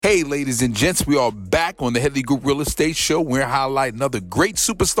Hey, ladies and gents, we are back on the Headley Group Real Estate Show. We're highlighting another great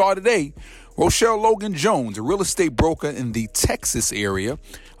superstar today, Rochelle Logan Jones, a real estate broker in the Texas area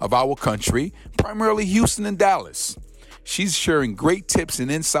of our country, primarily Houston and Dallas. She's sharing great tips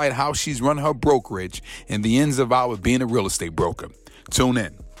and insight how she's run her brokerage and the ins and outs of being a real estate broker. Tune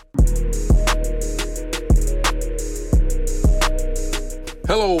in.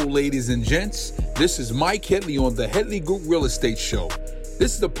 Hello, ladies and gents. This is Mike Headley on the Headley Group Real Estate Show.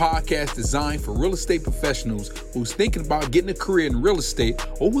 This is a podcast designed for real estate professionals who's thinking about getting a career in real estate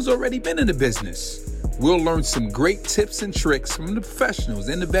or who's already been in the business. We'll learn some great tips and tricks from the professionals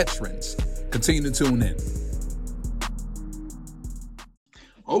and the veterans. Continue to tune in.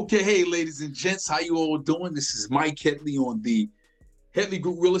 Okay, hey, ladies and gents, how you all doing? This is Mike Headley on the Headley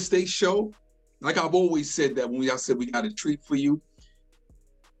Group Real Estate Show. Like I've always said that when I said we got a treat for you,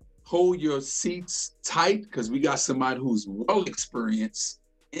 hold your seats tight because we got somebody who's well experienced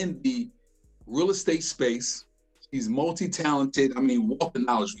in the real estate space. She's multi-talented. What the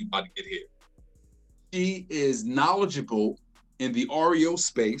knowledge we about to get here. She is knowledgeable in the REO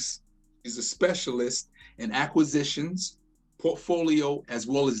space. She's a specialist in acquisitions, portfolio, as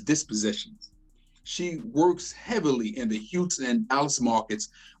well as dispositions. She works heavily in the Houston and Dallas markets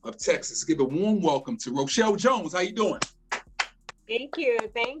of Texas. Give a warm welcome to Rochelle Jones. How you doing? Thank you.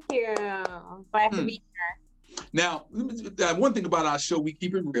 Glad to be here. Now, one thing about our show, we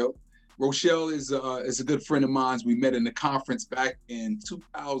keep it real. Rochelle is a good friend of mine. We met in the conference back in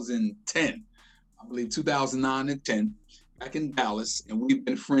 2010, I believe 2009 and 10, back in Dallas, and we've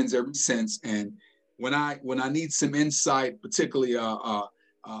been friends ever since. And when I need some insight, particularly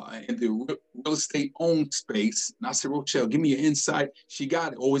in the real estate owned space, and I said, Rochelle, give me your insight. She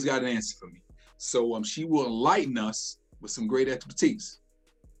always got an answer for me. So she will enlighten us with some great expertise,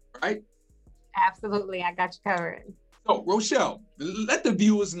 right? Absolutely, I got you covered. So, Rochelle, let the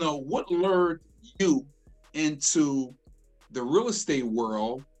viewers know what lured you into the real estate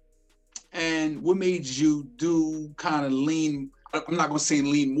world and what made you lean, I'm not going to say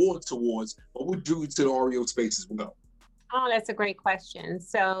lean more towards, but what drew you to the REO space as well? Oh, that's a great question.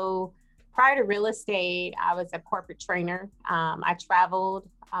 So prior to real estate, I was a corporate trainer. I traveled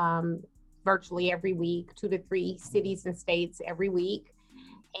virtually every week, 2 to 3 cities and states every week,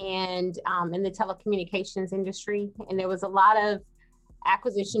 and in the telecommunications industry. And there was a lot of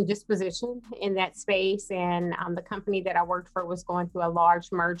acquisition disposition in that space. And the company that I worked for was going through a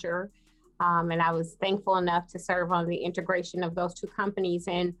large merger. And I was thankful enough to serve on the integration of those 2 companies.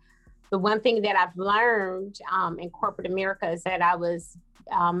 And the one thing that I've learned in corporate America is that I was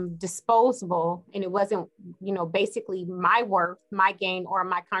disposable, and it wasn't, basically my worth, my gain, or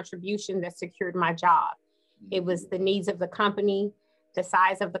my contribution that secured my job. It was the needs of the company, the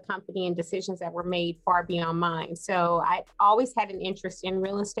size of the company, and decisions that were made far beyond mine. So I always had an interest in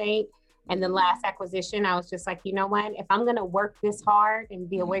real estate. And the last acquisition, I was just like, you know what, if I'm going to work this hard and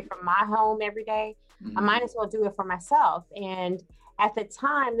be away from my home every day, I might as well do it for myself. And at the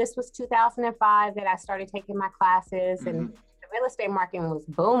time, this was 2005 that I started taking my classes, and the real estate market was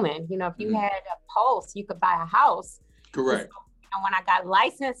booming. If you had a pulse, you could buy a house. Correct. So, when I got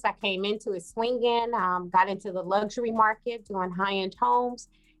licensed, I came into it swinging, got into the luxury market, doing high-end homes.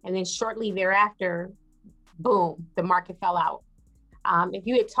 And then shortly thereafter, boom, the market fell out. If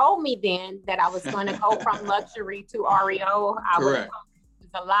you had told me then that I was going to go from luxury to REO, I would have told you it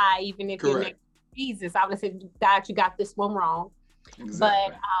was a lie. Even if you named Jesus, I would have said, God, you got this one wrong.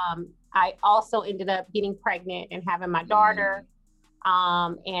 Exactly. But I also ended up getting pregnant and having my daughter.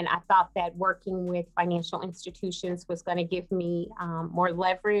 And I thought that working with financial institutions was going to give me more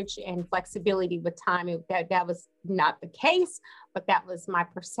leverage and flexibility with time. That was not the case, but that was my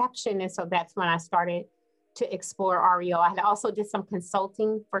perception. And so that's when I started to explore REO. I had also did some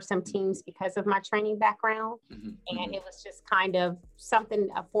consulting for some teams because of my training background. And it was just kind of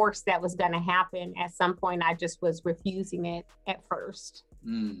a force that was going to happen at some point. I just was refusing it at first.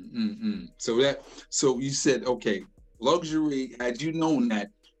 So you said, okay, luxury, had you known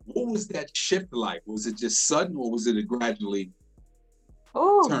that, what was that shift like? Was it just sudden, or was it a gradually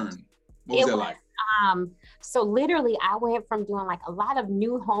turn? What was that like? So literally I went from doing like a lot of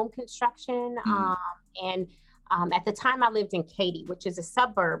new home construction. And at the time I lived in Katy, which is a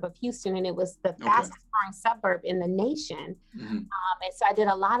suburb of Houston, and it was the fastest growing suburb in the nation. And so I did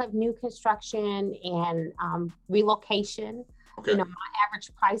a lot of new construction and relocation. My average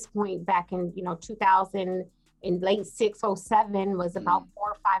price point back in 2000 in late 2007 was about $400,000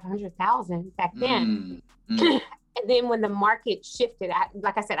 or $500,000 back then. And then when the market shifted,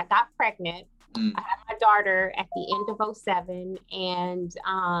 like I said, I got pregnant. I had my daughter at the end of 2007. And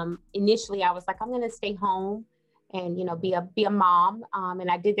initially I was like, I'm going to stay home and, be a mom. And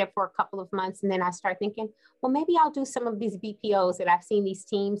I did that for a couple of months. And then I started thinking, well, maybe I'll do some of these BPOs that I've seen these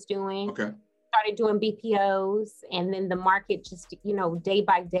teams doing. Okay. Started doing BPOs, and then the market just, day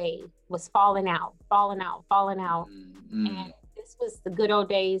by day was falling out. Mm-hmm. And this was the good old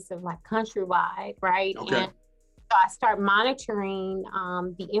days of like Countrywide, right? Okay. And so I started monitoring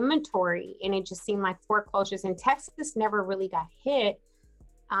the inventory, and it just seemed like foreclosures in Texas never really got hit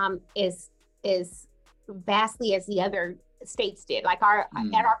as vastly as the other states did. Like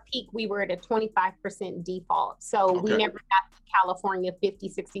at our peak, we were at a 25% default. So we never got the California 50,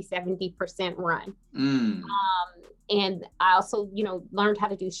 60, 70% run. And I also, learned how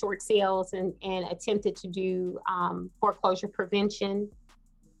to do short sales and attempted to do foreclosure prevention.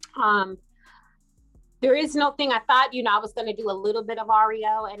 There is no thing I thought, I was going to do a little bit of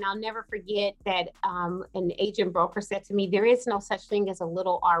REO, and I'll never forget that an agent broker said to me, there is no such thing as a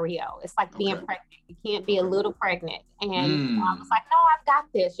little REO. It's like being pregnant. You can't be a little pregnant. And I was like, no, I've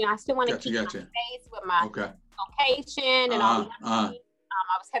got this. I still want to keep my space with my location and all the other things.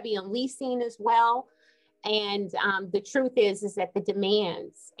 I was heavy on leasing as well. And the truth is that the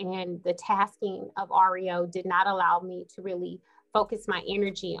demands and the tasking of REO did not allow me to really focus my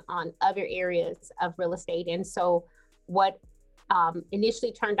energy on other areas of real estate. And so what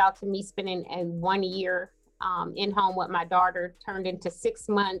initially turned out to me spending a 1 year in home with my daughter turned into 6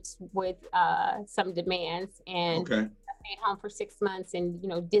 months with some demands. And I stayed home for 6 months and,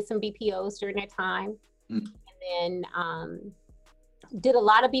 did some BPOs during that time. And then did a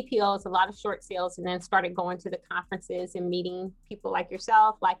lot of BPOs, a lot of short sales, and then started going to the conferences and meeting people like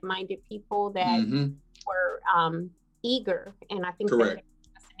yourself, like-minded people that were eager. And I think that gave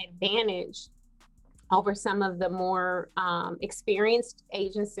us an advantage over some of the more experienced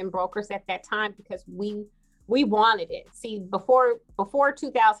agents and brokers at that time, because we wanted it. See, before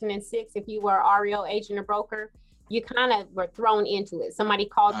 2006, if you were an REO agent or broker, you kind of were thrown into it. Somebody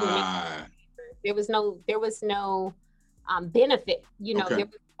called you. There was no benefit. There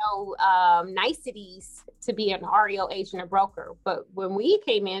was no niceties to be an REO agent or broker. But when we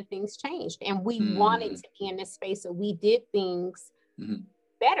came in, things changed, and we wanted to be in this space. So we did things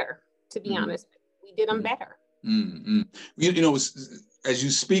better, to be honest. We did them better. As you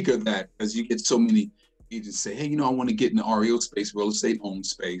speak of that, as you get so many agents say, hey, I want to get in the REO space, real estate home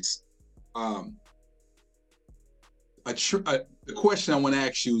space. The question I want to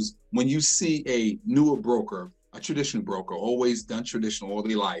ask you is, when you see a newer broker, a traditional broker, always done traditional all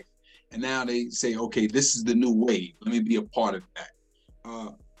their life, and now they say, okay, this is the new wave, let me be a part of that.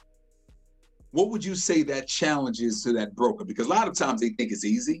 What would you say that challenge is to that broker? Because a lot of times they think it's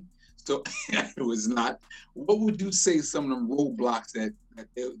easy, so it was not. What would you say some of them roadblocks that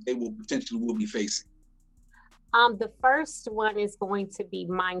they will potentially be facing? The first one is going to be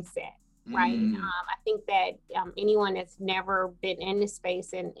mindset, right? I think that anyone that's never been in this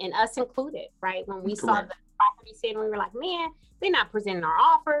space, and us included, right? When we saw the property sale, we were like, man, they're not presenting our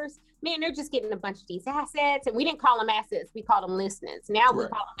offers. Man, they're just getting a bunch of these assets. And we didn't call them assets. We called them listings. Now we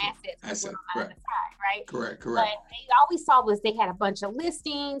call them assets. On the side, right? Correct. But all we saw was they had a bunch of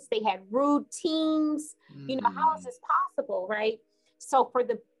listings. They had rude teams. How is this possible, right? So for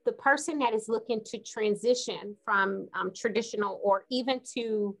the person that is looking to transition from traditional, or even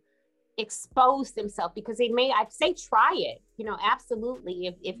to expose themselves, because I'd say try it,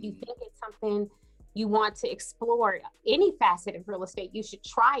 absolutely. If you think it's something you want to explore, any facet of real estate, you should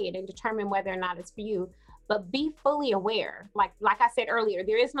try it and determine whether or not it's for you. But be fully aware. Like I said earlier,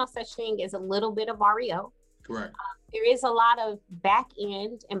 there is no such thing as a little bit of REO. Correct. There is a lot of back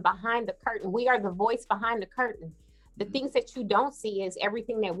end and behind the curtain. We are the voice behind the curtain. The things that you don't see is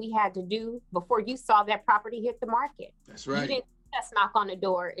everything that we had to do before you saw that property hit the market. That's right. You didn't just knock on the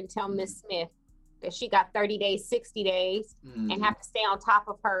door and tell Miss Smith that she got 30 days, 60 days, and have to stay on top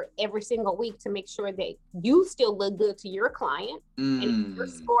of her every single week to make sure that you still look good to your client, and your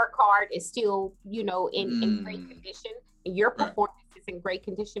scorecard is still, in great condition, and your performance is in great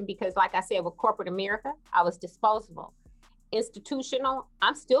condition. Because like I said, with corporate America, I was disposable. Institutional,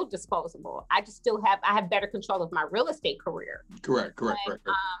 I'm still disposable. I have better control of my real estate career. Correct.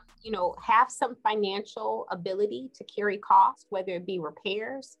 Have some financial ability to carry costs, whether it be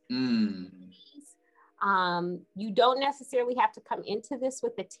repairs. You don't necessarily have to come into this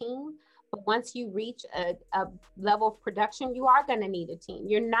with a team, but once you reach a level of production, you are going to need a team.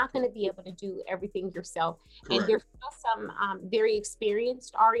 You're not going to be able to do everything yourself. Correct. And there's still some very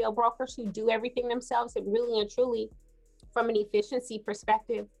experienced REO brokers who do everything themselves, and really and truly, from an efficiency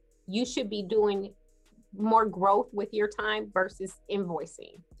perspective, you should be doing more growth with your time versus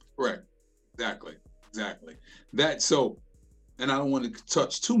invoicing. Right. Exactly. and I don't want to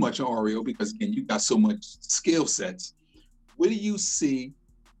touch too much on Oreo because again, you got so much skill sets. Where do you see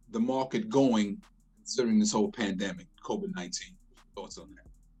the market going considering this whole pandemic, COVID-19? Thoughts on that?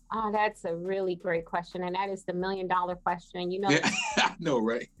 Oh, that's a really great question. And that is the $1,000,000 question. You know, Yeah, I know,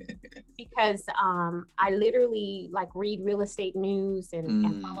 right? because I literally like read real estate news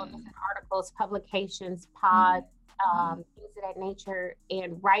and follow different articles, publications, pods, things of that nature.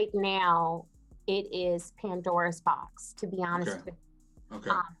 And right now, it is Pandora's box, to be honest with you. Okay.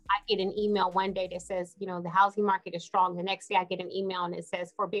 I get an email one day that says, you know, the housing market is strong. The next day I get an email and it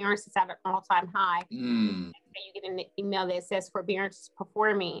says forbearance is at an all-time high. The next day you get an email that says forbearance is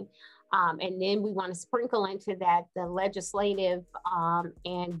performing. And then we want to sprinkle into that the legislative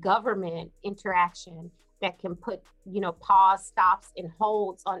and government interaction that can put, you know, pause, stops, and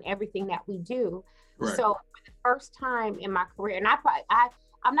holds on everything that we do. Right. So for the first time in my career, and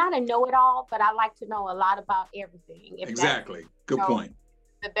I'm not a know-it-all, but I like to know a lot about everything. Exactly. Good point.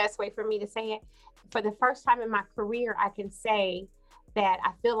 The best way for me to say it. For the first time in my career, I can say that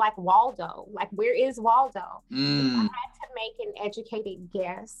I feel like Waldo. Like, where is Waldo? I had to make an educated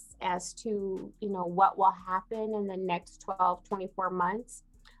guess as to, you know, what will happen in the next 12, 24 months.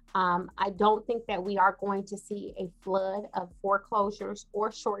 I don't think that we are going to see a flood of foreclosures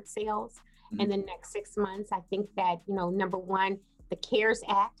or short sales in the next 6 months. I think that, you know, number one, the CARES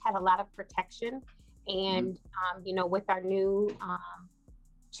Act had a lot of protection. And, you know, with our new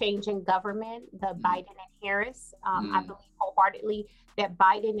change in government, the Biden and Harris, I believe wholeheartedly that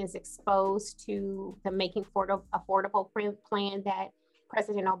Biden is exposed to the Making Affordable plan that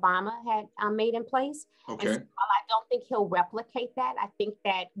President Obama had made in place. Okay. And so while I don't think he'll replicate that, I think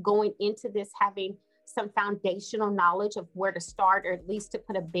that going into this, having some foundational knowledge of where to start, or at least to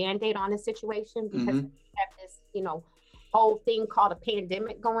put a Band-Aid on the situation, because we have this, you know, whole thing called a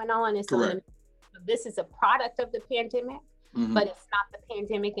pandemic going on. And so this is a product of the pandemic, but it's not the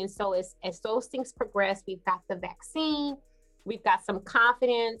pandemic. And so as those things progress, we've got the vaccine, we've got some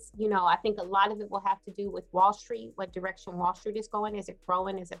confidence. You know, I think a lot of it will have to do with Wall Street, what direction Wall Street is going. Is it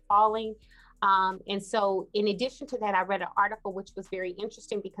growing? Is it falling? And so in addition to that, I read an article which was very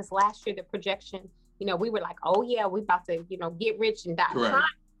interesting, because last year the projection, you know, we were like, oh yeah, we're about to, you know, get rich and die trying.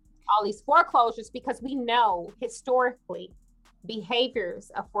 All these foreclosures, because we know historically behaviors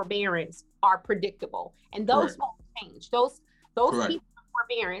of forbearance are predictable, and those won't change. Those people in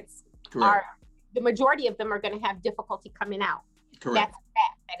forbearance are, the majority of them are going to have difficulty coming out. That's a fact.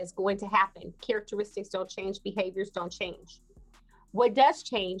 That is going to happen. Characteristics don't change, behaviors don't change. What does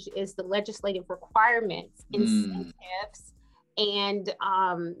change is the legislative requirements, incentives, and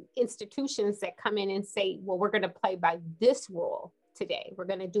institutions that come in and say, well, we're going to play by this rule today. We're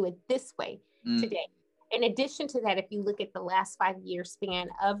going to do it this way today. In addition to that, if you look at the last 5-year span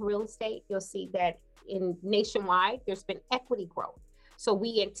of real estate, you'll see that in nationwide, there's been equity growth. So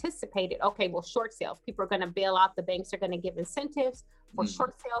we anticipated, okay, well, short sales, people are going to bail out, the banks are going to give incentives for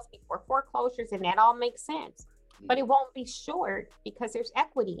short sales before foreclosures, and that all makes sense. But it won't be short because there's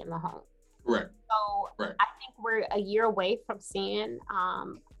equity in the home. So I think we're a year away from seeing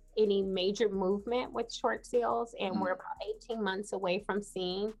any major movement with short sales, and we're about 18 months away from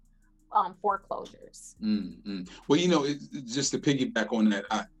seeing foreclosures. Well, you know, just to piggyback on that,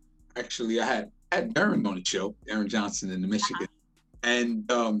 I had Darren on the show, Darren Johnson in Michigan, and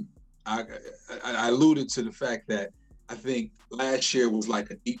I alluded to the fact that I think last year was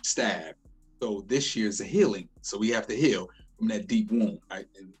like a deep stab, so this year is a healing. So we have to heal from that deep wound, right?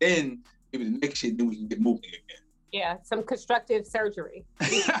 And then maybe the next year, then we can get moving again. Yeah, some constructive surgery.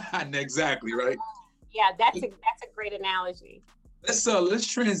 Exactly, right? Yeah, that's a great analogy. Let's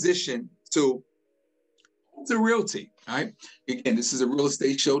transition to realty. All right. Again, this is a real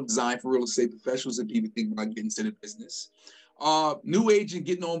estate show designed for real estate professionals and people thinking about getting into the business. New agent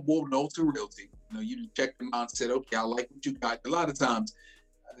getting on board with Alta Realty. You know, you check them out and said, okay, I like what you got. A lot of times,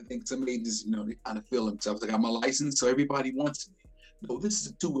 I think some agents, you know, they kind of feel themselves. I got my license, so everybody wants me. No, this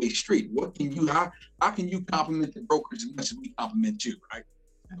is a two-way street. How can you compliment the brokers as much as we compliment you, right?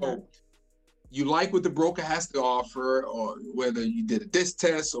 So you like what the broker has to offer, or whether you did a disc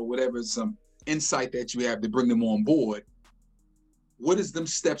test or whatever, some insight that you have to bring them on board. What does them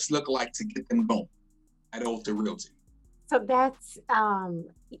steps look like to get them going at Alta Realty? So that's, I'm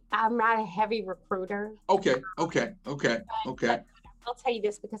not a heavy recruiter. Okay. I'll tell you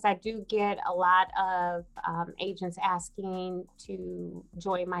this, because I do get a lot of agents asking to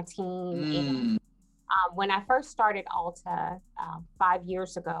join my team. When I first started Alta 5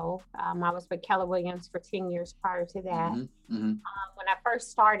 years ago, I was with Keller Williams for 10 years prior to that. When I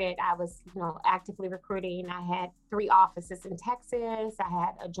first started, I was, actively recruiting. I had 3 offices in Texas. I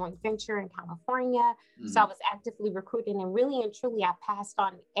had a joint venture in California. So I was actively recruiting, and really and truly, I passed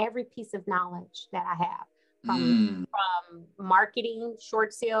on every piece of knowledge that I have from marketing,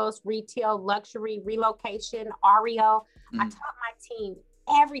 short sales, retail, luxury, relocation, REO. I taught my team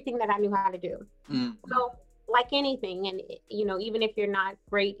everything that I knew how to do. So like anything, and even if you're not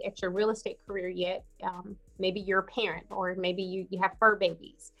great at your real estate career yet, maybe you're a parent, or maybe you have fur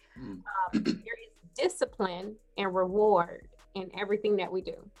babies. There is discipline and reward in everything that we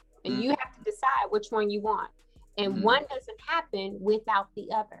do. And you have to decide which one you want. And one doesn't happen without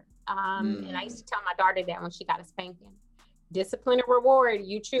the other. And I used to tell my daughter that when she got a spanking. Discipline and reward,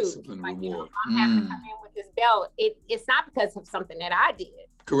 you choose. Like, I'm having to come in with this belt. It's not because of something that I did.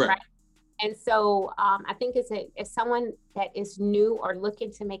 Correct. Right? And so I think as someone that is new or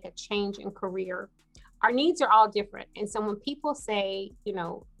looking to make a change in career, our needs are all different. And so when people say,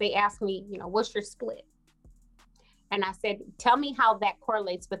 they ask me, what's your split? And I said, tell me how that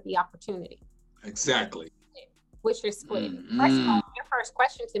correlates with the opportunity. Exactly. What's your split? First of all, your first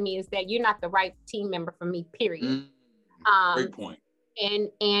question to me is that you're not the right team member for me, period. Great point.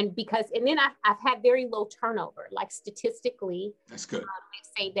 And then I've had very low turnover, like statistically. That's good.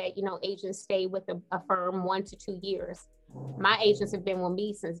 They say that, agents stay with a firm 1 to 2 years. My agents have been with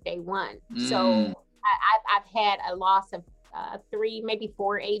me since day one. So I've had a loss of 3, maybe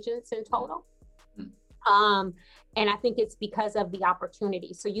 4 agents in total. And I think it's because of the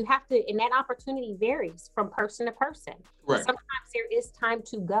opportunity. So you have to, and that opportunity varies from person to person. Right. Sometimes there is time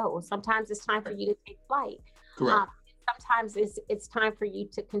to go. Sometimes it's time for you to take flight. Correct. Sometimes it's time for you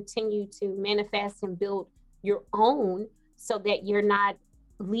to continue to manifest and build your own, so that you're not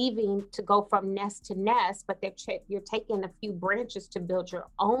leaving to go from nest to nest, but that you're taking a few branches to build your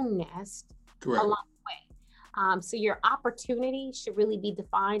own nest. Correct. Along the way. So your opportunity should really be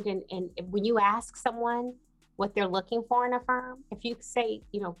defined. And when you ask someone what they're looking for in a firm, if you say,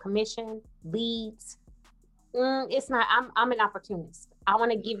 commission, leads, it's not, I'm an opportunist. I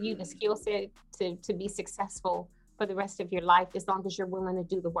want to give you the skill set to be successful for the rest of your life, as long as you're willing to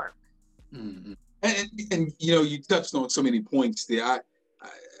do the work. And you touched on so many points there.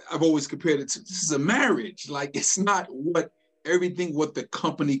 I've always compared it to, this is a marriage. Like, it's not what the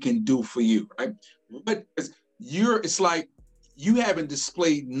company can do for you, right? It's like you haven't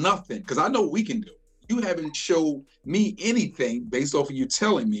displayed nothing, because I know what we can do. You haven't showed me anything based off of you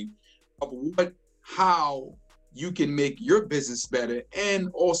telling me of how you can make your business better, and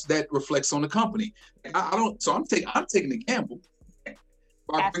also that reflects on the company. I'm taking the gamble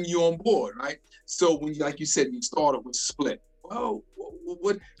by bringing you on board, right? So when, like you said, you started with split. Well,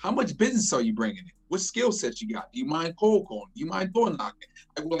 how much business are you bringing in? What skill sets you got? Do you mind cold calling? Do you mind door knocking?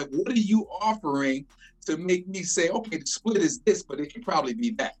 Like, what are you offering to make me say, okay, the split is this, but it can probably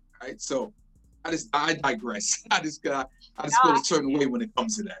be that, right? So I digress. I just feel a certain way when it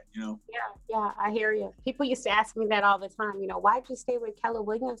comes to that, Yeah, I hear you. People used to ask me that all the time. Why'd you stay with Keller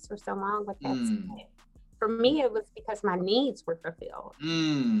Williams for so long? But for me, it was because my needs were fulfilled.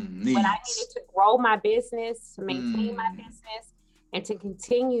 Needs. But I needed to grow my business, to maintain my business, and to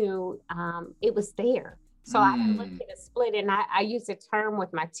continue. It was there. So I didn't look at a split. And I use a term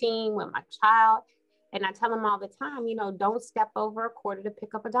with my team, with my child, and I tell them all the time, don't step over a quarter to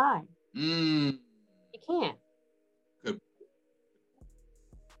pick up a dime. You can't. Good.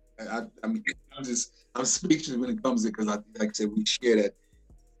 I'm speechless when it comes to it, because like I said, we share that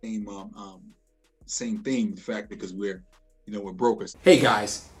same thing. The fact that because we're brokers. Hey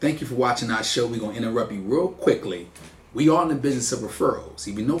guys, thank you for watching our show. We're gonna interrupt you real quickly. We are in the business of referrals.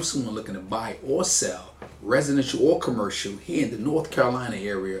 If you know someone looking to buy or sell, residential or commercial, here in the North Carolina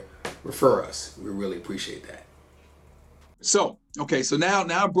area, refer us. We really appreciate that. So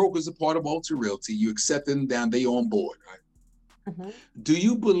now brokers are part of Alta Realty. You accept them down, they on board, right? Do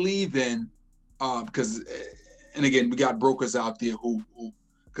you believe in, because, and again, we got brokers out there who,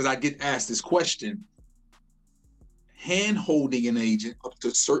 because I get asked this question, hand-holding an agent up to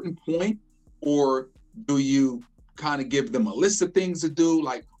a certain point, or do you kind of give them a list of things to do?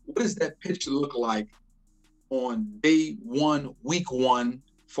 Like, what does that picture look like on day one, week one,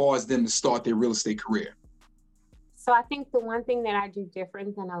 as far as them to start their real estate career? So I think the one thing that I do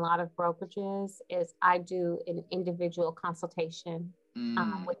different than a lot of brokerages is I do an individual consultation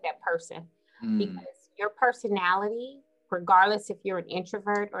with that person, because your personality, regardless if you're an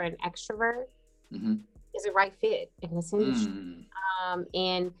introvert or an extrovert, is a right fit in this industry.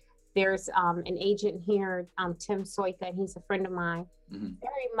 And there's an agent here, Tim Soika, and he's a friend of mine.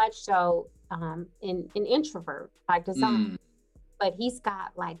 Very much so, an introvert by design. But he's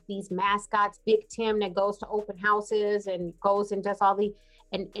got like these mascots, Big Tim, that goes to open houses and goes and does all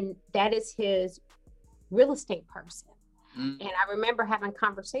and that is his real estate person. And I remember having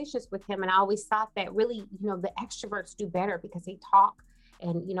conversations with him, and I always thought that really, the extroverts do better because they talk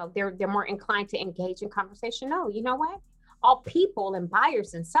and, they're more inclined to engage in conversation. No, you know what? All people and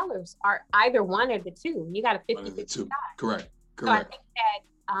buyers and sellers are either one or the two. You got a 50-50 Correct. So I think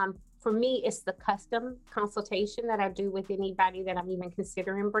that for me, it's the custom consultation that I do with anybody that I'm even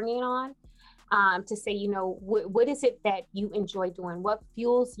considering bringing on, to say, what is it that you enjoy doing? What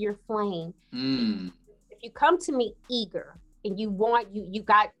fuels your flame? If you come to me eager and you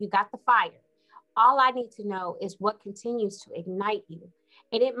got the fire, all I need to know is what continues to ignite you.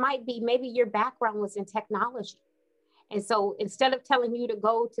 And it might be, maybe your background was in technology. And so instead of telling you to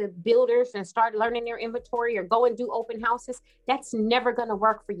go to builders and start learning their inventory or go and do open houses, that's never going to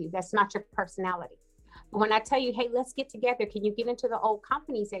work for you. That's not your personality. But when I tell you, hey, let's get together, can you get into the old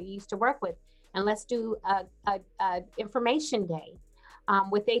companies that you used to work with? And let's do a information day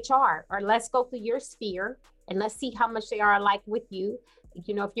with HR, or let's go through your sphere and let's see how much they are alike with you. If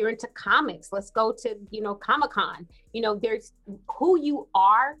you're into comics, let's go to, Comic-Con. There's who you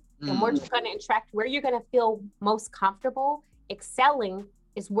are and where you're going to interact, where you're going to feel most comfortable excelling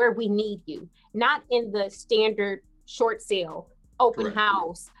is where we need you, not in the standard short sale, open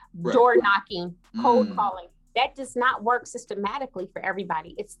house, door knocking, cold calling. That does not work systematically for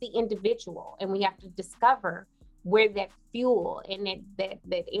everybody. It's the individual, and we have to discover where that fuel and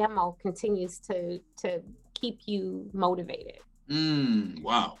that ammo continues to keep you motivated.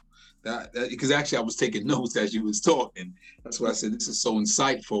 Wow. That because actually I was taking notes as you was talking. That's why I said this is so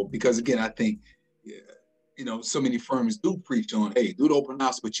insightful, because again, I think, so many firms do preach on, hey, do the open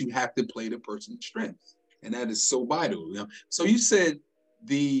house, but you have to play the person's strengths. And that is so vital. So you said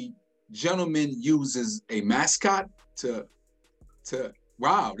the gentleman uses a mascot to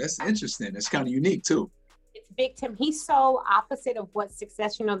wow, that's interesting. That's kind of unique too. It's Big Tim. He's so opposite of what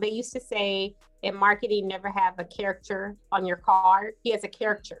success, they used to say in marketing, never have a character on your card. He has a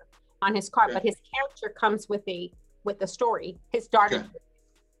character on his card, but his character comes with a story. His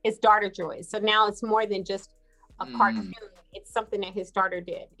daughter joys. So now it's more than just a cartoon. It's something that his daughter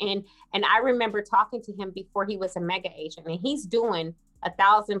did. And I remember talking to him before he was a mega agent, and he's doing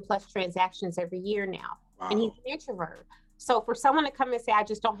 1,000+ transactions every year now. Wow. And he's an introvert. So for someone to come and say, I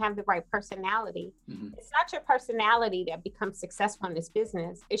just don't have the right personality, it's not your personality that becomes successful in this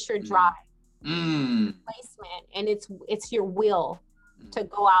business. It's your drive, placement, and it's your will to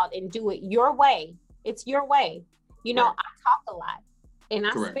go out and do it your way. It's your way. I talk a lot, and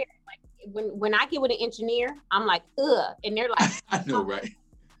I spare, like when I get with an engineer, I'm like, ugh, and they're like, I know, right?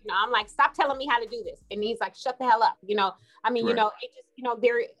 I'm like, stop telling me how to do this, and he's like, shut the hell up. It just,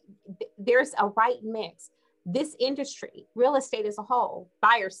 there's a right mix. This industry, real estate as a whole,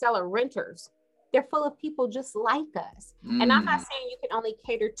 buyer, seller, renters, they're full of people just like us. And I'm not saying you can only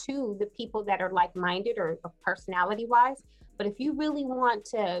cater to the people that are like-minded or personality wise, but if you really want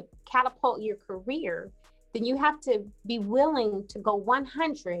to catapult your career, then you have to be willing to go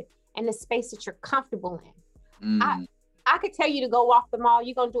 100 in the space that you're comfortable in. I could tell you to go off the mall.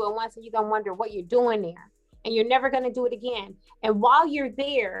 You're going to do it once and you're going to wonder what you're doing there. And you're never going to do it again. And while you're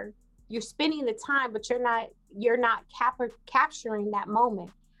there, you're spending the time, but you're not capturing that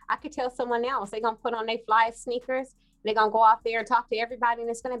moment. I could tell someone else, they're going to put on their fly sneakers. They're going to go out there and talk to everybody, and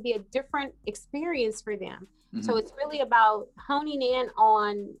it's going to be a different experience for them. So it's really about honing in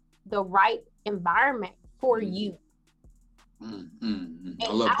on the right environment for you. I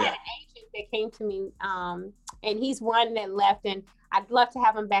love that. I had an agent that came to me, and he's one that left, and I'd love to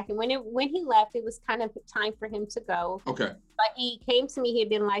have him back. And when he left, it was kind of time for him to go. Okay. But he came to me. He had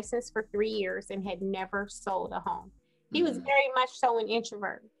been licensed for 3 years and had never sold a home. He was very much so an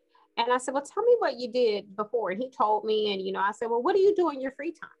introvert. And I said, well, tell me what you did before. And he told me, and I said, well, what do you do in your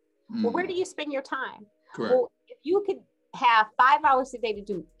free time? Well, where do you spend your time? Correct. Well, if you could have 5 hours a day to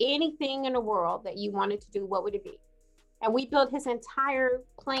do anything in the world that you wanted to do, what would it be? And we built his entire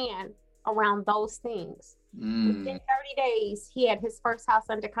plan around those things. Within 30 days, he had his first house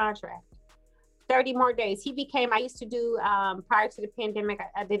under contract. 30 more days. I used to do, prior to the pandemic,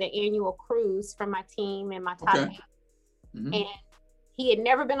 I did an annual cruise for my team and my top agent. And he had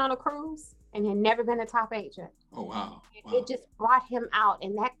never been on a cruise and had never been a top agent. Oh, wow. It just brought him out.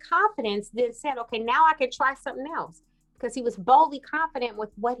 And that confidence then said, okay, now I could try something else, because he was boldly confident with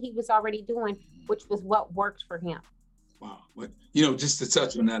what he was already doing, which was what worked for him. Wow. But, just to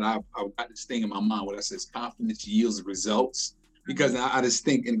touch on that, I got this thing in my mind where I says confidence yields results, because I just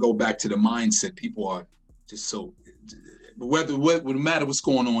think and go back to the mindset. People are just so, no matter what's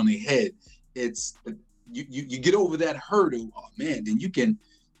going on in their head, it's you get over that hurdle, oh man, then you can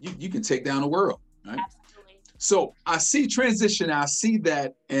take down the world, right? Absolutely. So I see transition, I see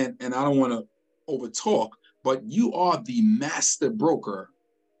that, and I don't want to overtalk, but you are the master broker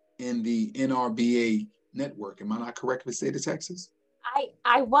in the NRBA network. Am I not correct in the state of Texas?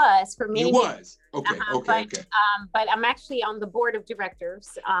 I was for many You years. was. Okay, But I'm actually on the board of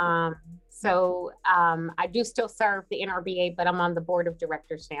directors. So I do still serve the NRBA, but I'm on the board of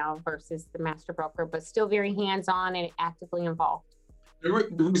directors now versus the master broker, but still very hands-on and actively involved. The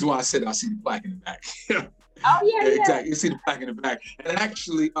reason why I said I see the plaque in the back. Oh, yeah, yeah. Exactly. You see the plaque in the back. And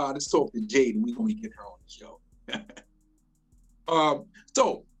actually, let's talk to Jade, and we're going to get her on the show.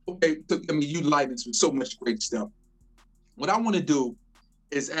 So, okay, I mean, you lighten us with so much great stuff. What I want to do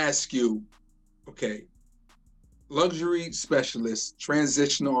is ask you, okay, luxury specialist,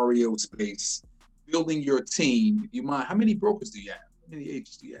 transitional REO space, building your team. If you mind, how many brokers do you have? How many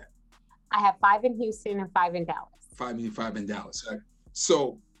agents do you have? I have 5 in Houston and 5 in Dallas. Five in Dallas. Right?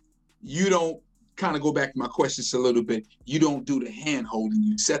 So you don't, kind of go back to my questions a little bit, you don't do the hand holding,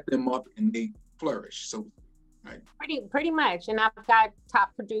 you set them up and they flourish. So right. Pretty much. And I've got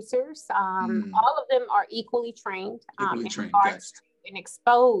top producers. All of them are equally trained. And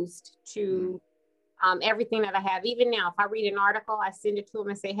exposed to everything that I have. Even now, if I read an article, I send it to them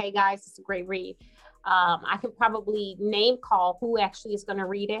and say, hey guys, it's a great read. I can probably name call who actually is going to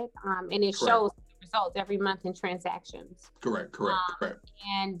read it. And it shows results every month in transactions. Correct.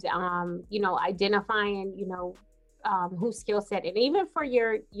 And, identifying, whose skill set, and even for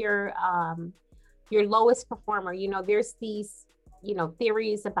your lowest performer, there's these,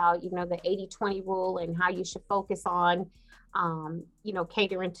 theories about, the 80-20 rule and how you should focus on,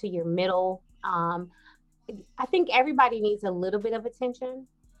 catering to your middle. I think everybody needs a little bit of attention.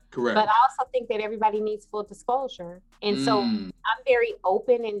 Correct. But I also think that everybody needs full disclosure. And so I'm very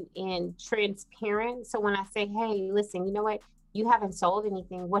open and transparent. So when I say, hey, listen, you know what? You haven't sold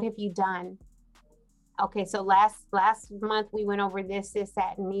anything. What have you done? Okay, so last month we went over this,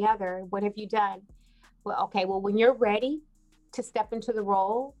 that, and the other. What have you done? Well, okay, well, when you're ready to step into the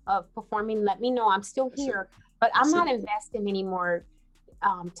role of performing, let me know. I'm still here, but I'm not investing any more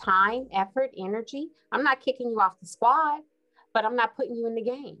time, effort, energy. I'm not kicking you off the squad, but I'm not putting you in the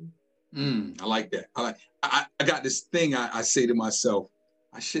game. I like that. I got this thing I say to myself,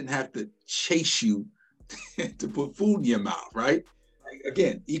 I shouldn't have to chase you to put food in your mouth, right?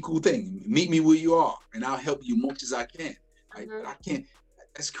 Again, equal thing. Meet me where you are, and I'll help you much as I can. Right? But I can't.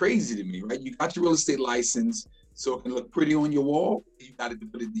 That's crazy to me, right? You got your real estate license, so it can look pretty on your wall. You got to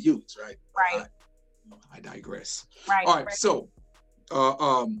put it to use, right? Right. I digress. Right. All right. So,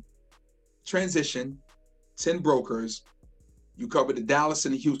 transition, 10 brokers. You cover the Dallas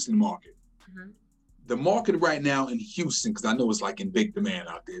and the Houston market. The market right now in Houston, because I know it's like in big demand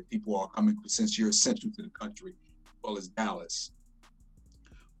out there. People are coming since you're essential to the country, as well as Dallas.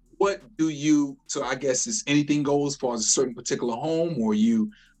 What do you, so I guess is anything goes as far as a certain particular home, or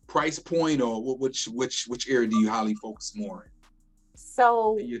you price point, or which area do you highly focus more in?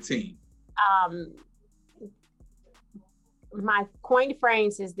 So your team. My coined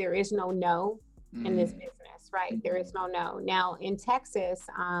phrase is there is no no in this business, right? There is no no. Now in Texas,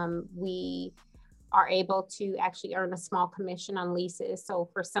 we are able to actually earn a small commission on leases. So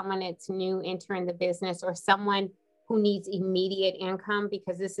for someone that's new entering the business, or someone who needs immediate income,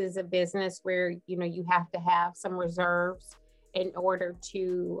 because this is a business where, you have to have some reserves in order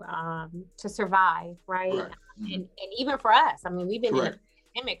to survive, right? And even for us, I mean, we've been in a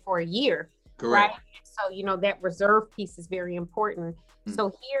pandemic for a year, right? So, that reserve piece is very important.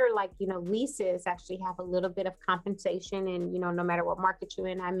 So here, leases actually have a little bit of compensation, and, no matter what market you're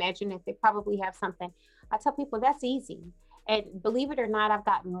in, I imagine that they probably have something. I tell people that's easy. And believe it or not, I've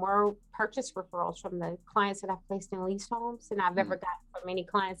gotten more purchase referrals from the clients that I've placed in leased homes than I've ever gotten from any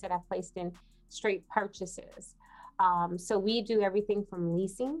clients that I've placed in straight purchases. So we do everything from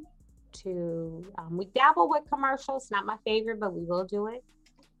leasing to, we dabble with commercials, not my favorite, but we will do it.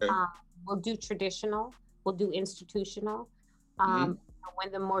 We'll do traditional, we'll do institutional.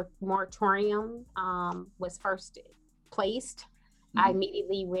 When the moratorium was first placed, I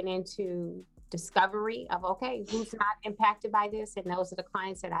immediately went into discovery of, okay, who's not impacted by this? And those are the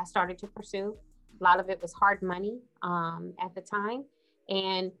clients that I started to pursue. A lot of it was hard money at the time.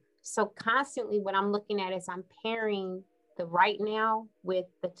 And so constantly what I'm looking at is I'm pairing the right now with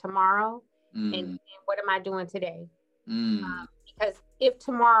the tomorrow and what am I doing today? Because if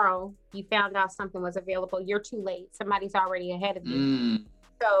tomorrow you found out something was available, you're too late. Somebody's already ahead of you.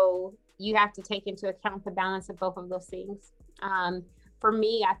 So you have to take into account the balance of both of those things. for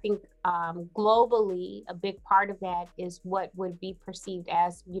me, I think globally, a big part of that is what would be perceived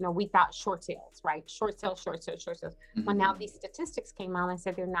as, we thought short sales, right? Short sales, short sales, short sales. Well, now these statistics came out and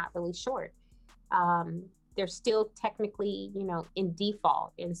said they're not really short. They're still technically, in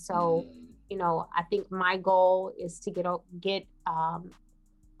default. And so, I think my goal is to get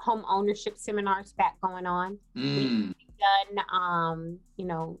home ownership seminars back going on. We've done,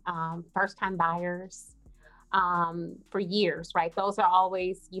 first time buyers for years, right? Those are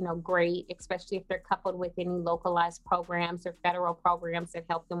always, great, especially if they're coupled with any localized programs or federal programs that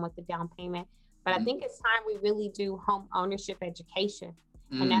help them with the down payment. But I think it's time we really do home ownership education.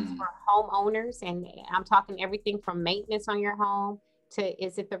 And that's for homeowners. And I'm talking everything from maintenance on your home to,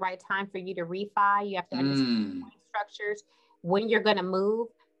 is it the right time for you to refi? You have to understand structures, when you're going to move,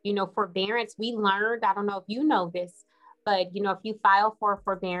 forbearance. We learned, I don't know if you know this, but, if you file for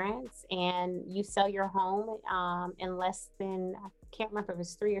forbearance and you sell your home in less than, I can't remember if it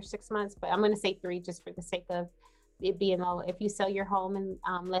was 3 or 6 months, but I'm going to say 3 just for the sake of it being low. If you sell your home in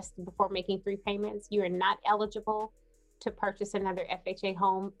less than before making 3 payments, you are not eligible to purchase another FHA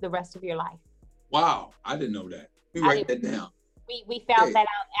home the rest of your life. Wow, I didn't know that. We write that down. We found that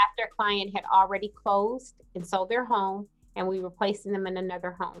out after a client had already closed and sold their home, and we were placing them in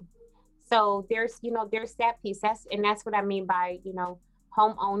another home. So there's that piece. That's what I mean by,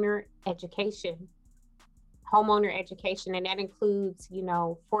 homeowner education. Homeowner education, and that includes,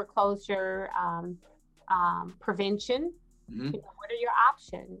 foreclosure prevention. What are your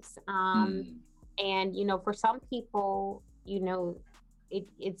options? And, for some people,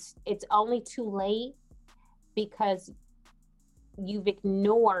 it's only too late because you've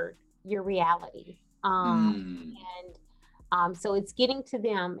ignored your reality. So it's getting to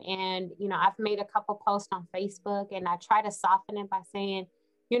them. And, I've made a couple posts on Facebook, and I try to soften it by saying,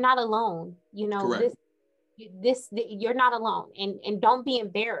 you're not alone. Correct. You're not alone, and don't be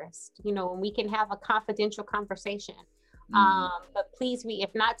embarrassed, and we can have a confidential conversation. But please,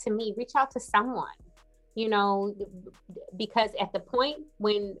 if not to me, reach out to someone, because at the point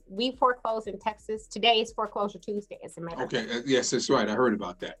when we foreclose in Texas, today is foreclosure Tuesday, as a matter of fact. Okay. Yes, that's right. I heard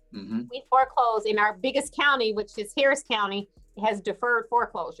about that. We foreclose in our biggest county, which is Harris County, has deferred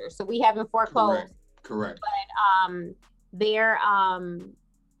foreclosure. So we haven't foreclosed. Correct. But they're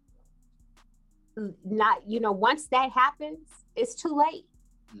not, once that happens, it's too late.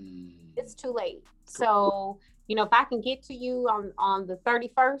 It's too late. So, if I can get to you on the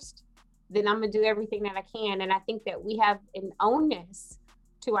 31st, then I'm going to do everything that I can. And I think that we have an onus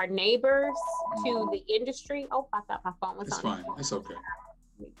to our neighbors, to the industry. Oh, I thought my phone was on. It's fine. It's okay.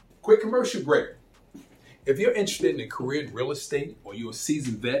 Quick commercial break. If you're interested in a career in real estate, or you're a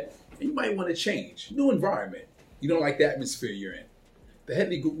seasoned vet, and you might want to change, new environment, you don't like the atmosphere you're in, the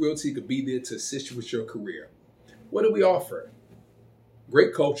Headley Group Realty could be there to assist you with your career. What do we offer?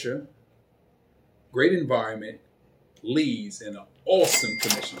 Great culture, great environment, leads, and an awesome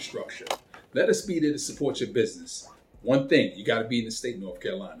commission structure. Let us be there to support your business. One thing, you got to be in the state of North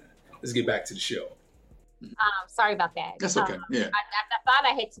Carolina. Let's get back to the show. Sorry about that. That's okay. Yeah. I thought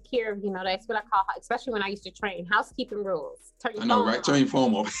I had to care of, that's what I call, especially when I used to train, housekeeping rules. Turn your I know, phone right? off. Turn your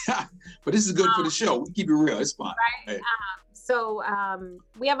phone off. But this is good for the show. We keep it real. It's fine. Right. Hey. So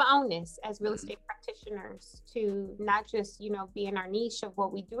we have an onus as real estate practitioners to not just, be in our niche of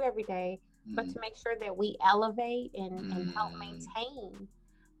what we do every day, but to make sure that we elevate and help maintain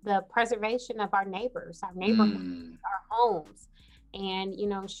the preservation of our neighbors, our neighborhoods, our homes. And,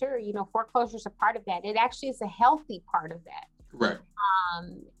 sure, foreclosure is a part of that. It actually is a healthy part of that. Correct.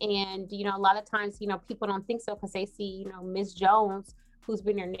 And, a lot of times, people don't think so because they see, Ms. Jones, who's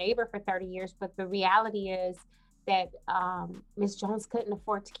been your neighbor for 30 years. But the reality is that Ms. Jones couldn't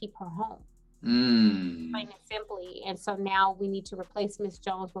afford to keep her home. Plain and simply. And so now we need to replace Ms.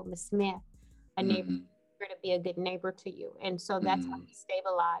 Jones with Ms. Smith, a neighbor to be a good neighbor to you. And so that's how we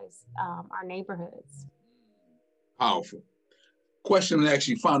stabilize our neighborhoods. Powerful. Question,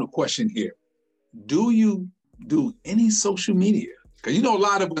 actually, final question here. Do you do any social media? Because a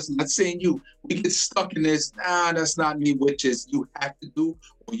lot of us, not saying you, we get stuck in this, that's not me, which is you have to do,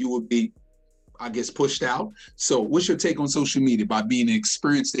 or you will be, I guess, pushed out. So what's your take on social media by being an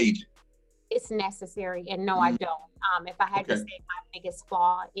experienced agent? It's necessary. And no, I don't. If I had to say my biggest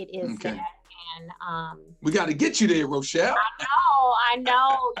flaw, it is that. And we got to get you there, Rochelle. I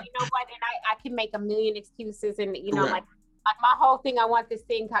know. You know what? And I can make a million excuses, and like my whole thing, I want this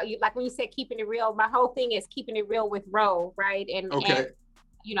thing, like when you said keeping it real, my whole thing is keeping it real with Ro, right? And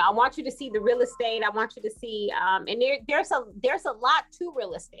I want you to see the real estate. I want you to see, and there's a lot to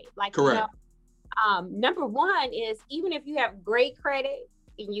real estate. Like, correct. Number one is, even if you have great credit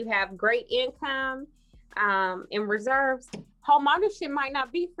and you have great income and reserves, home ownership might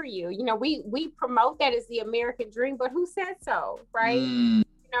not be for you. You know, we promote that as the American dream, but who said so, right? You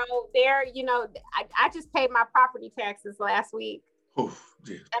know, I just paid my property taxes last week. Oh,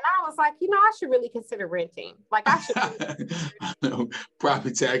 yeah. And I was like, you know, I should really consider renting. Like I should. I know.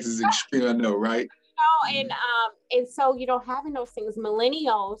 Property taxes extreme, I know, right? And so, you know, having those things,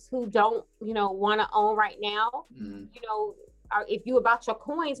 millennials who don't, you know, want to own right now, you know, if you about your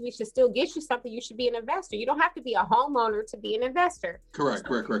coins, we should still get you something. You should be an investor. You don't have to be a homeowner to be an investor. Correct.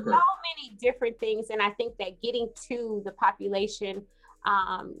 So many different things. And I think that getting to the population,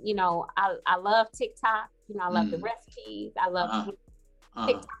 you know, I love TikTok. You know, I love the recipes. I love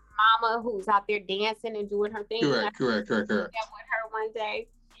TikTok mama who's out there dancing and doing her thing. Correct. With her one day.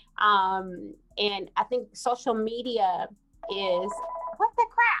 And I think social media is what the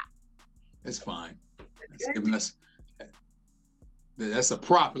crap. It's fine. It's giving us. That's a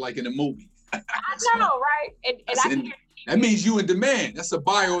prop, like in a movie. I know, right? And that means you in demand. That's a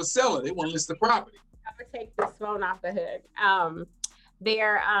buyer or seller. They want to list the property. I'm gonna take this phone off the hood.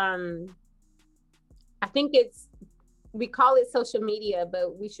 I think we call it social media,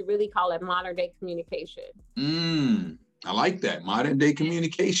 but we should really call it modern day communication. I like that. Modern day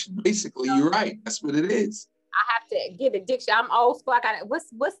communication. Basically, you're right. That's what it is. I have to get a dictionary. I'm old school. I got it.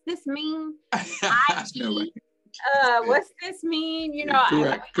 What's this mean? What's this mean? You know,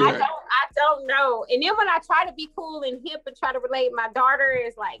 correct. I don't know. And then when I try to be cool and hip and try to relate, my daughter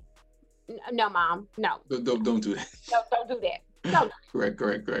is like, no, mom, no. Don't do that. No, don't do that. No. Correct.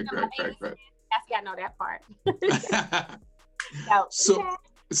 That's gotta know that part.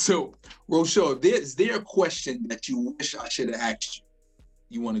 So, Rochelle, is there a question that you wish I should have asked you?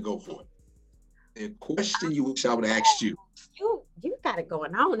 You want to go for it? A question you wish I would have asked you? You got it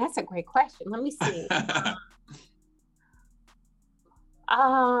going on. That's a great question. Let me see.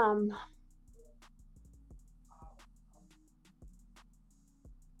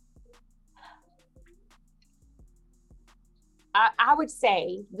 I would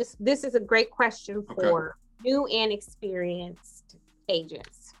say this is a great question for new and experienced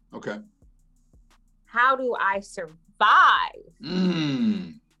agents. Okay. How do I survive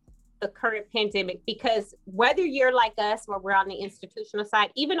the current pandemic? Because whether you're like us, where we're on the institutional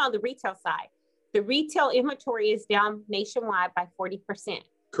side, even on the retail side, the retail inventory is down nationwide by 40%. Correct.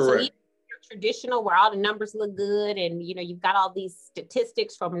 So even your traditional, where all the numbers look good, and you know you've got all these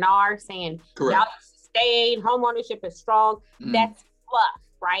statistics from NAR saying y'all sustained, home ownership is strong. That's fluff,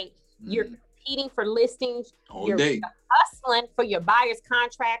 right? You're competing for listings. You're hustling for your buyer's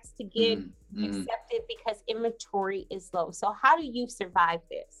contracts to get accepted because inventory is low. So how do you survive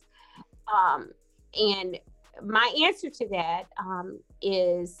this? And my answer to that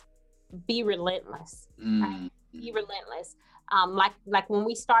is be relentless. Right? Be relentless. Like when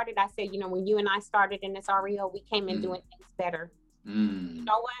we started, I said, you know, when you and I started in this REO, we came in doing things better. You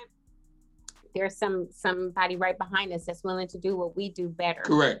know what? There's somebody right behind us that's willing to do what we do better.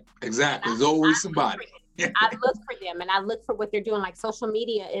 Correct. Exactly. There's always somebody. I look for them and I look for what they're doing. Like social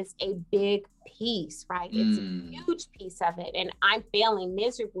media is a big piece, right? It's a huge piece of it. And I'm failing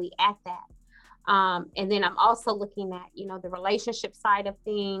miserably at that. And then I'm also looking at, you know, the relationship side of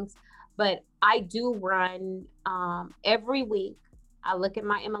things. But I do run every week. I look at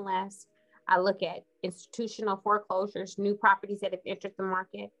my MLS. I look at institutional foreclosures, new properties that have entered the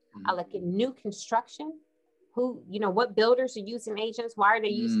market. I look at new construction. Who, you know, what builders are using agents? Why are they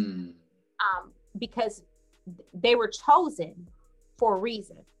using? Because they were chosen for a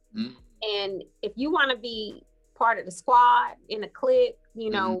reason. And if you want to be part of the squad, in a clique, you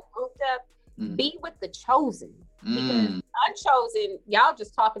know, grouped up, be with the chosen. Because unchosen, y'all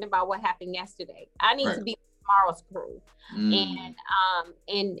just talking about what happened yesterday. I need to be tomorrow's crew.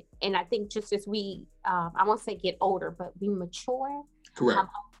 And I think just as we, I won't say get older, but we mature. Correct.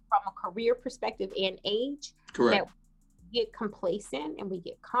 From a career perspective and age. Correct. That we get complacent and we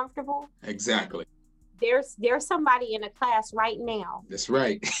get comfortable. Exactly. There's somebody in a class right now. That's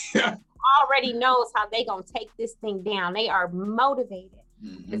right. Already knows how they gonna take this thing down. They are motivated.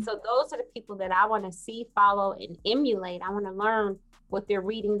 And so those are the people that I want to see, follow, and emulate. I want to learn what they're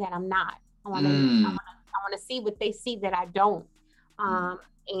reading that I'm not. I want to see what they see that I don't.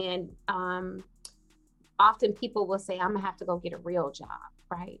 Often people will say, I'm gonna have to go get a real job,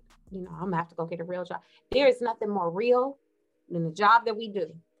 right? You know, I'm gonna have to go get a real job. There is nothing more real than the job that we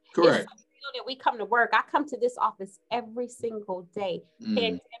do. Correct. It's so real that we come to work. I come to this office every single day.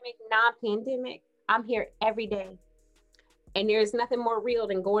 Pandemic, non-pandemic, I'm here every day. And there's nothing more real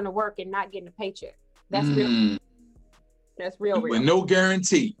than going to work and not getting a paycheck. That's real. That's real. With no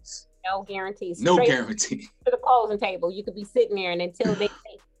guarantees. No guarantees. No guarantee. To the closing table, you could be sitting there, and until they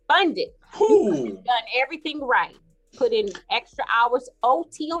say fund it, you've done everything right. put in extra hours,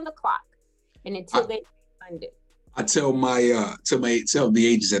 OT on the clock, and until they fund it. I tell tell the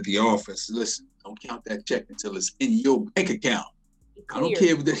agents at the office, listen, don't count that check until it's in your bank account. I don't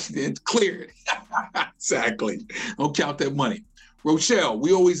care if it's cleared. Exactly. Don't count that money. Rochelle,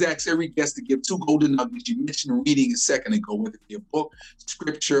 we always ask every guest to give 2 golden nuggets. You mentioned reading a second ago, whether it be a book,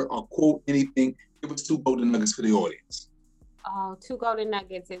 scripture, or quote, anything. Give us 2 golden nuggets for the audience. 2 golden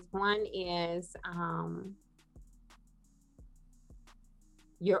nuggets is one is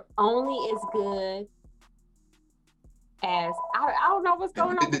you're only as good as I don't know what's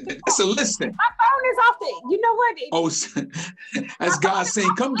going on with the phone. It's a listing. My phone is off the. You know what? That's God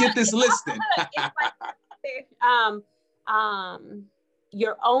saying, "Come get this listing."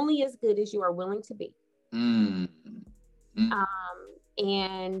 You're only as good as you are willing to be.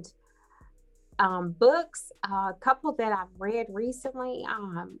 And books, a couple that I've read recently.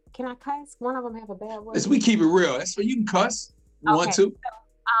 Can I cuss? One of them have a bad word. As we keep it real, that's where you can cuss. Okay. Want to?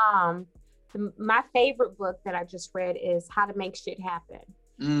 So, my favorite book that I just read is How to Make Shit Happen.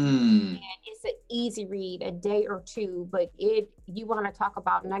 And it's an easy read, a day or 2, but you want to talk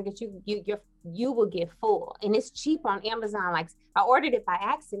about nuggets, you will get full, and it's cheap on Amazon. Like, I ordered it by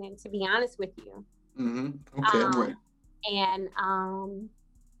accident, to be honest with you. Okay, I'm ready. And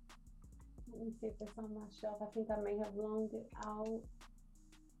let me see if it's on my shelf. I think I may have loaned it out.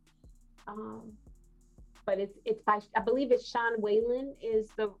 But it's by, I believe it's Sean Whalen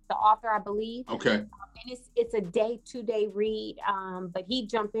is the author, I believe. Okay. And it's a 2-day read. But he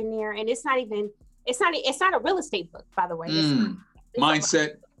jumped in there, and it's not a real estate book, by the way. It's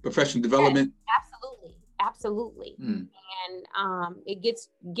mindset, professional development. Yes, absolutely. And it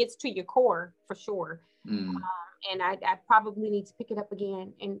gets to your core for sure. And I probably need to pick it up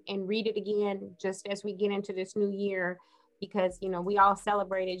again and read it again just as we get into this new year, because we all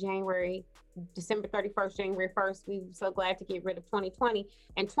celebrated December 31st, January 1st. We were so glad to get rid of 2020,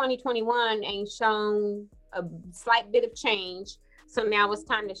 and 2021 ain't shown a slight bit of change. So now it's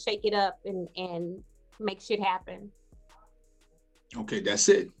time to shake it up and make shit happen. Okay, that's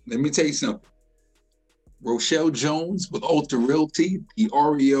it. Let me tell you something. Rochelle Jones with Alta Realty, the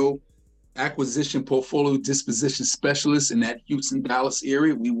REO acquisition portfolio disposition specialist in that Houston, Dallas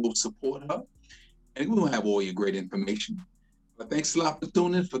area. We will support her, and we will have all your great information. But thanks a lot for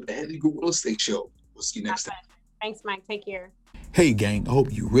tuning in for the Headley Group Real Estate Show. We'll see you next time. Thanks, Mike. Take care. Hey, gang, I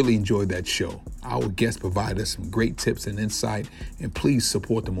hope you really enjoyed that show. Our guests provide us some great tips and insight, and please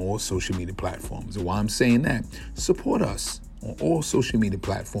support them on all social media platforms. And while I'm saying that, support us on all social media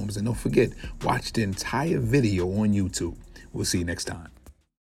platforms, and don't forget, watch the entire video on YouTube. We'll see you next time.